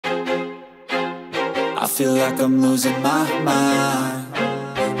I feel like I'm losing my mind.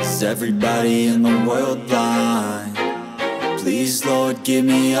 Is everybody in the world blind? Please, Lord, give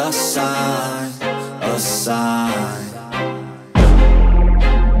me a sign, a sign.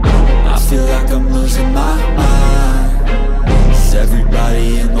 I feel like I'm losing my mind. Is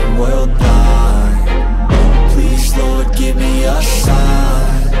everybody in the world blind? Please, Lord, give me a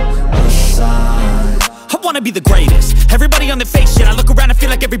sign, a sign. I wanna be the greatest. Everybody on the fake shit. I look around and feel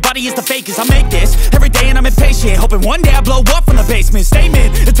like everybody is the fakest. I make this every day and I'm impatient, hoping one day I blow up from the basement.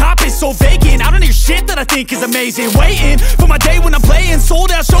 Statement, the top is so vacant. I don't hear shit that I think is amazing. Waiting for my day when I'm playing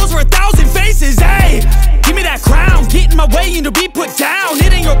sold out shows for 1,000 faces. Hey, give me that crown, get in my way and to be put down.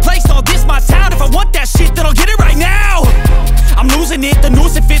 It ain't your place, all this my town. If I want that shit, then I'll get it right now. I'm losing it, the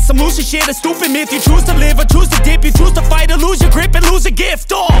noose it fits. I'm losing shit, a stupid myth. You choose to live or choose to dip. You choose to fight or lose your grip and lose a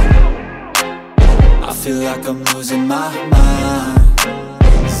gift. I feel like I'm losing my mind.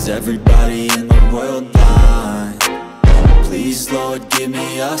 Is everybody in the world blind? Please, Lord, give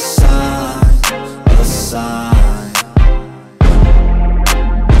me a sign, a sign.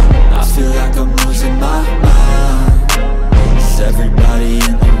 I feel like I'm losing my mind. Is everybody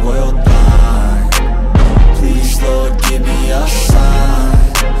in the world blind? Please, Lord, give me a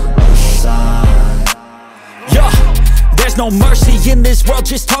sign, a sign. Yeah. There's no mercy in this world,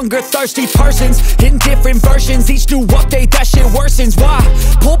 just hunger-thirsty persons in different versions. Each new update, that shit worsens. Why?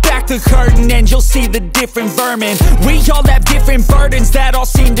 Pull back the curtain and you'll see the different vermin. We all have different burdens that all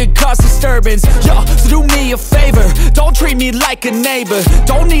seem to cause disturbance. Yo, so do me a favor, don't treat me like a neighbor.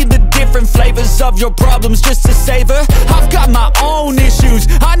 Don't need the different flavors of your problems just to savor. I've got my own issues,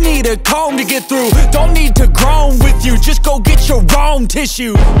 I need a comb to get through. Don't need to groan with you, just go get your own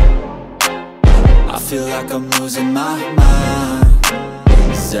tissue. I feel like I'm losing my mind.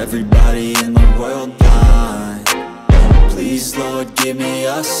 Is everybody in the world blind? Please, Lord, give me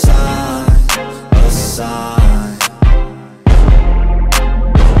a sign, a sign.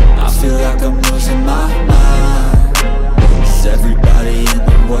 I feel like I'm losing my mind. Is everybody in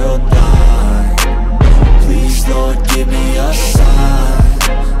the world blind? Please, Lord, give me a sign,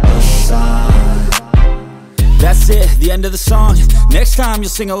 a sign. That's it, the end of the song. Next time you'll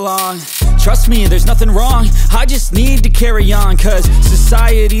sing along. Trust me, there's nothing wrong. I just need to carry on, cause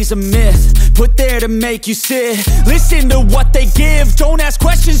society's a myth put there to make you sit. Listen to what they give. Don't ask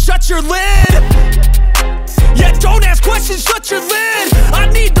questions, shut your lid. Yeah, don't ask questions, shut your lid. I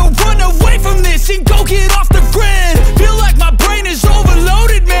need to run away from this and go get off the grid. Feel like my brain is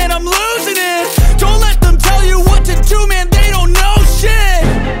overloaded, man, I'm losing it. Don't let them tell you what to do, man, they don't know shit.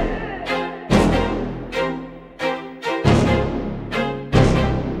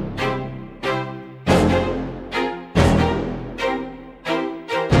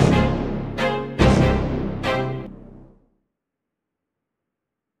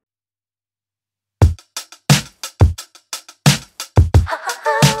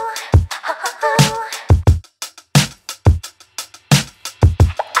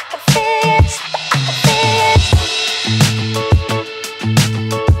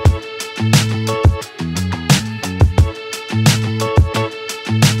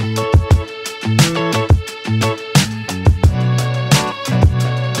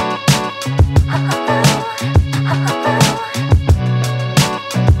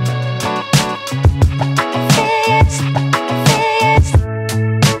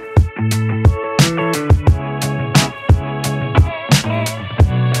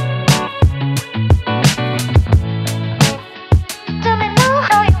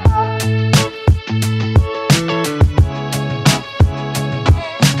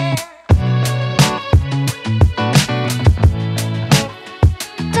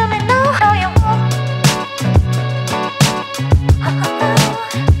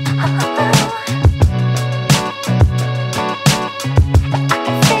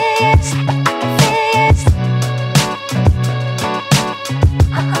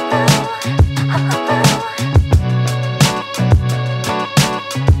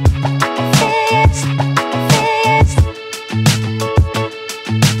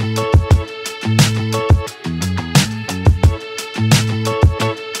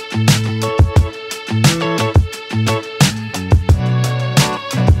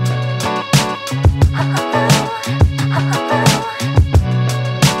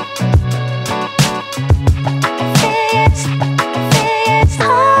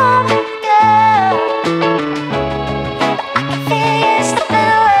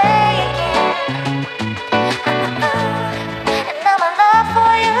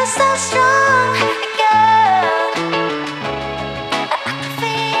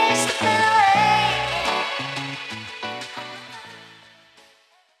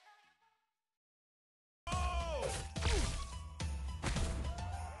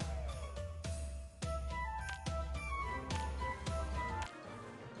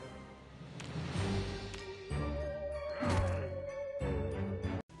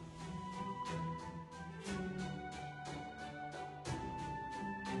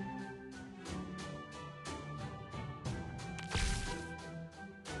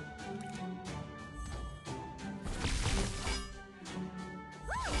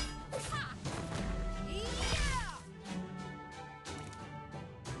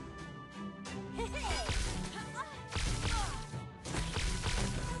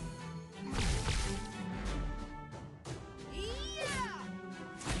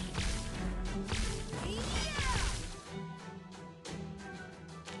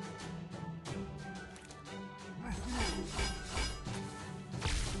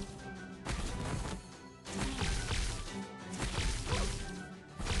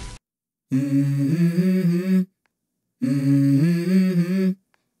 Mm-hmm. Mm-hmm.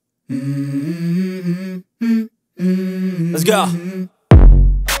 Mm-hmm. Let's go.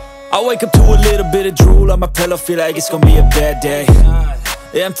 I wake up to a little bit of drool on my pillow, feel like it's gonna be a bad day.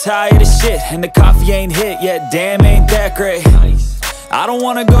 Yeah, I'm tired of shit, and the coffee ain't hit yet, damn, ain't that great. I don't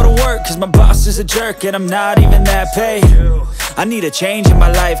wanna go to work, cause my boss is a jerk, and I'm not even that paid. I need a change in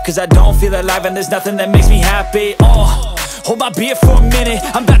my life, cause I don't feel alive, and there's nothing that makes me happy. Hold my beer for a minute,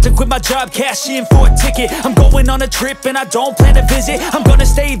 I'm about to quit my job, cash in for a ticket. I'm going on a trip and I don't plan to visit. I'm gonna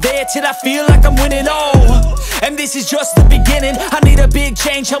stay there till I feel like I'm winning, and this is just the beginning. I need a big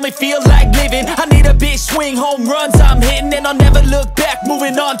change, help me feel like living. I need a big swing, home runs I'm hitting, and I'll never look back,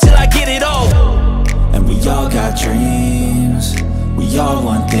 moving on till I get it all. And we all got dreams, we all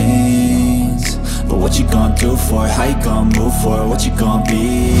want things, but what you gonna do for it? How you gonna move for it? What you gonna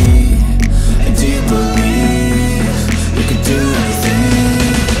be? And do you believe you can do anything?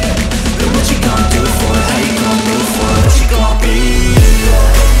 But what you gonna do for it? How you gonna move for it? What you gonna be?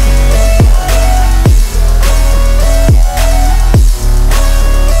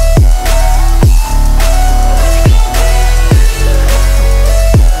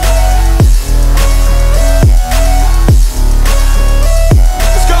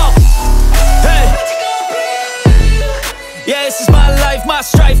 Let's go! Hey! Yeah, this is my life, my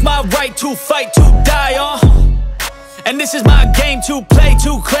strife, my right to fight, to die on. And this is my game to play,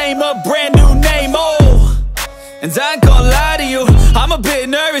 to claim a brand new name, And I ain't gonna lie to you, I'm a bit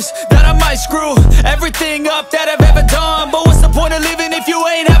nervous that I might screw everything up that I've ever done. But what's the point of living if you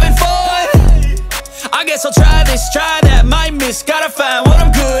ain't having fun? I guess I'll try this, try that, might miss, gotta find what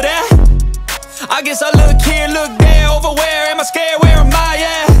I'm good at. I guess I look here, look there, over where am I scared, where am I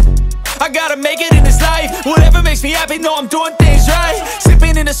at? I gotta make it in this life, whatever makes me happy, know I'm doing things right.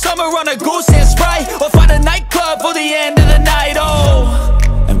 Sipping in the summer on a goose and Sprite, or find a nightclub for the end of the night,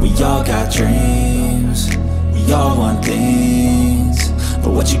 And we all got dreams, we all want things, but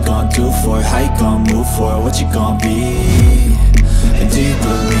what you gonna do for it? How you gonna move for it? What you gonna be? And do you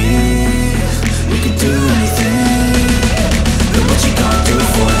believe you can do anything? But what you gonna do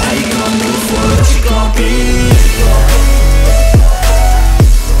for it? How you gonna move for it? What you gonna be?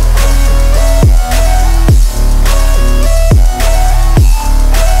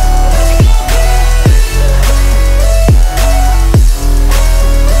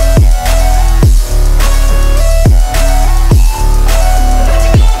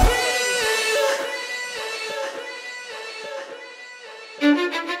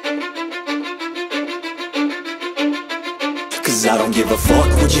 Cause I don't give a fuck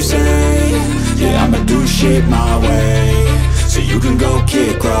what you say. Yeah, I'ma do shit my way. So you can go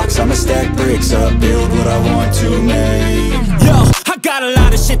kick rocks, I'ma stack bricks up, build what I want to make. Yo, I got a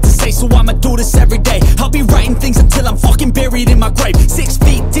lot of shit to say, so I'ma do this every day. I'll be writing things until I'm fucking buried in my grave. 6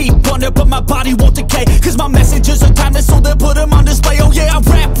 feet deep under, but my body won't decay. Cause my messages are timeless, so they'll put them on display. Oh yeah, I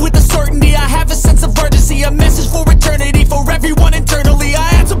rap with a certainty, I have a sense of urgency. A message for eternity, for everyone internally. I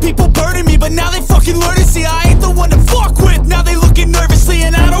had some people burning me, but now they fucking learn to see I ain't the one to fuck with, now they looking nervously.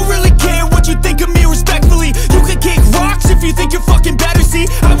 And I don't really care what you think of me, respectfully. You can kick rocks if you think you're fucking better, see.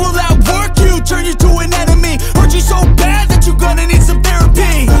 I will outwork you, turn you to an enemy. Hurt you so bad that you're gonna need some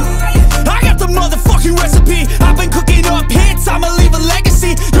therapy. I got the motherfucking recipe, I've been cooking up hits, I'ma leave a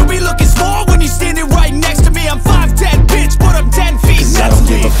legacy. You'll be looking small when you're standing right next to me. I'm 5'10", bitch, but I'm 10 feet next to me. Cause I don't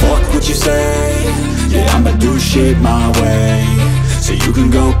give a fuck what you say. Yeah, I'ma do shit my way. So you can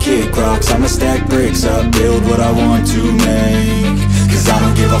go kick rocks, I'ma stack bricks up, build what I want to make. Cause I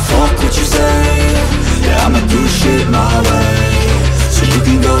don't give a fuck what you say. Yeah, I'ma do shit my way. So you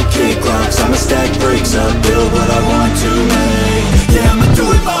can go kick rocks, I'ma stack bricks up, build what I want to make. Yeah, I'ma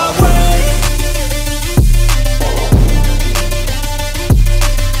do it my way.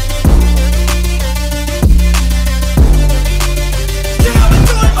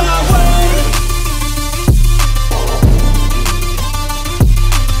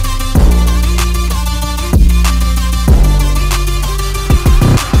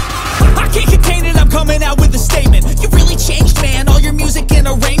 Coming out with a statement. You really changed, man, all your music and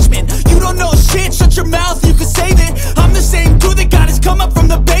arrangement. You don't know shit, shut your mouth, you can save it. I'm the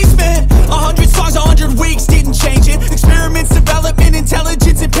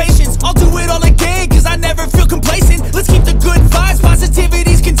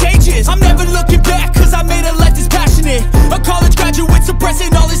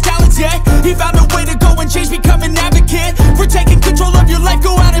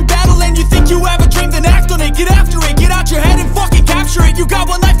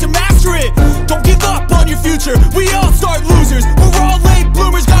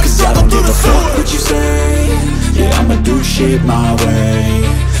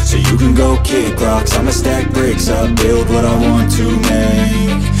kick rocks, I'ma stack bricks up, build what I want to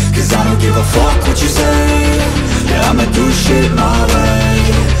make. Cause I don't give a fuck what you say, yeah, I'ma do shit my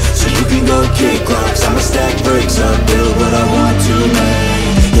way. So you can go kick rocks, I'ma stack bricks up, build what I want to make.